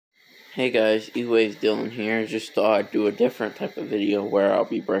Hey guys, E-Waves Dylan here. Just thought I'd do a different type of video where I'll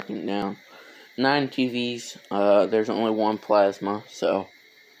be breaking down 9 TVs. There's only one plasma, so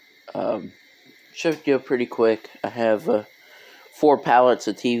should go pretty quick. I have 4 pallets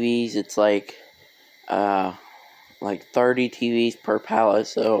of TVs. It's like 30 TVs per pallet,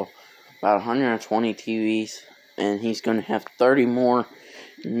 so about 120 TVs. And he's gonna have 30 more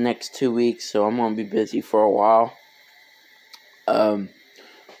in the next 2 weeks, so I'm gonna be busy for a while.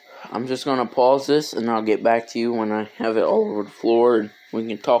 I'm just going to pause this, and I'll get back to you when I have it all over the floor, and we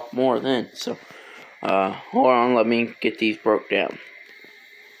can talk more then. So, hold on, let me get these broke down.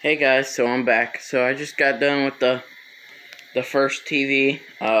 Hey guys, so I'm back. So I just got done with the first TV.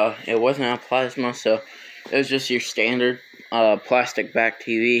 It wasn't a plasma, so it was just your standard plastic back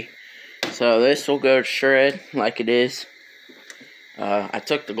TV. So this will go to shred like it is. I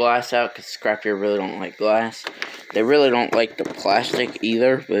took the glass out because Scrapyard really don't like glass. They really don't like the plastic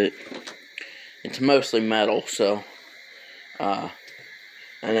either, but it's mostly metal, so, and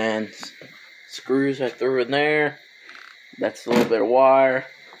then screws I threw in there. That's a little bit of wire,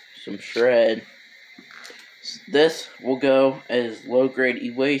 some shred. This will go as low-grade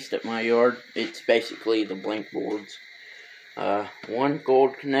e-waste at my yard. It's basically the blank boards. One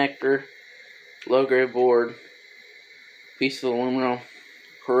gold connector, low-grade board, piece of aluminum,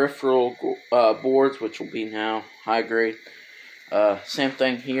 peripheral boards, which will be now high grade. Same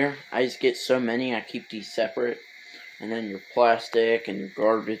thing here. I just get so many, I keep these separate. And then your plastic and your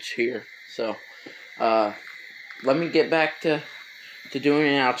garbage here. So, let me get back to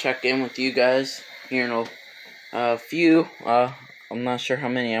doing it. I'll check in with you guys here in a few. I'm not sure how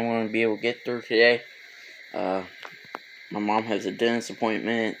many I'm going to be able to get through today. My mom has a dentist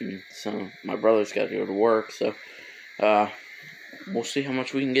appointment, and so my brother's got to go to work. So, we'll see how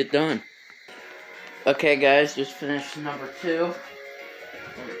much we can get done. Okay guys, just finished number 2.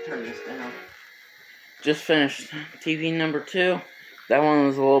 Let me turn this down. Just finished TV number 2. That one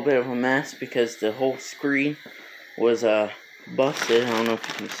was a little bit of a mess because the whole screen was busted. I don't know if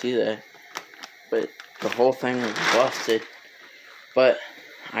you can see that, but the whole thing was busted. But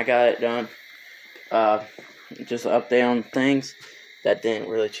I got it done. Just update on things that didn't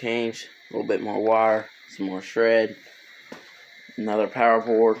really change. A little bit more wire, some more shred, another power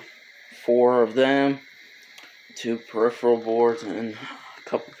board, 4 of them, 2 peripheral boards, and a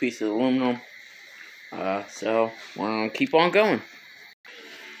couple pieces of aluminum. So we're gonna keep on going.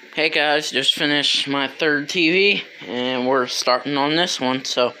 Hey guys, just finished my 3rd TV, and we're starting on this one.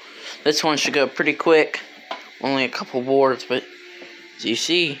 So this one should go pretty quick. Only a couple boards, but as you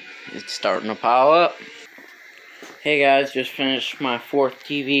see, it's starting to pile up. Hey guys, just finished my 4th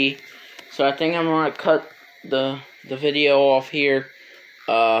TV. So I think I'm gonna cut the video off here.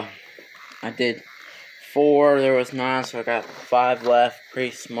 I did 4, there was 9, so I got 5 left,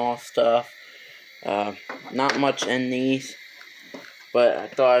 pretty small stuff. Not much in these, but I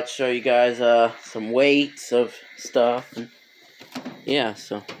thought I'd show you guys, some weights of stuff, and yeah,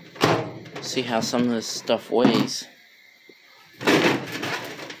 so, see how some of this stuff weighs.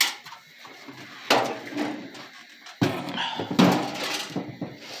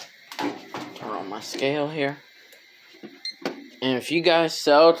 Turn on my scale here. And if you guys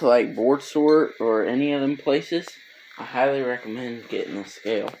sell to like Board Sort or any of them places, I highly recommend getting a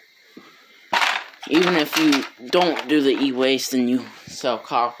scale. Even if you don't do the e-waste and you sell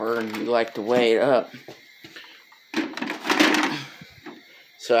copper and you like to weigh it up.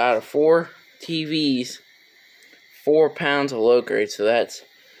 So out of 4 TVs, 4 pounds of low grade, so that's,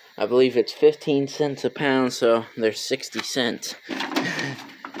 I believe it's 15 cents a pound, so there's 60 cents.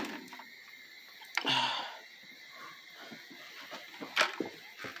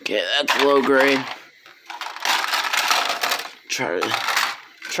 Okay, that's low grade. Try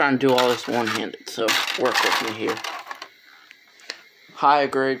and do all this one-handed, so work with me here. High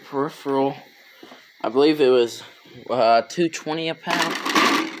grade peripheral. I believe it was $2.20 a pound,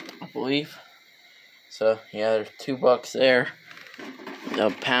 I believe. So yeah, there's $2 there. A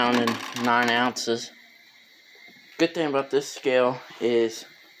pound and 9 ounces. Good thing about this scale is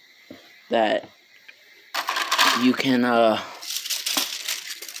that you can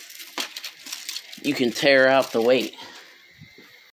tear out the weight.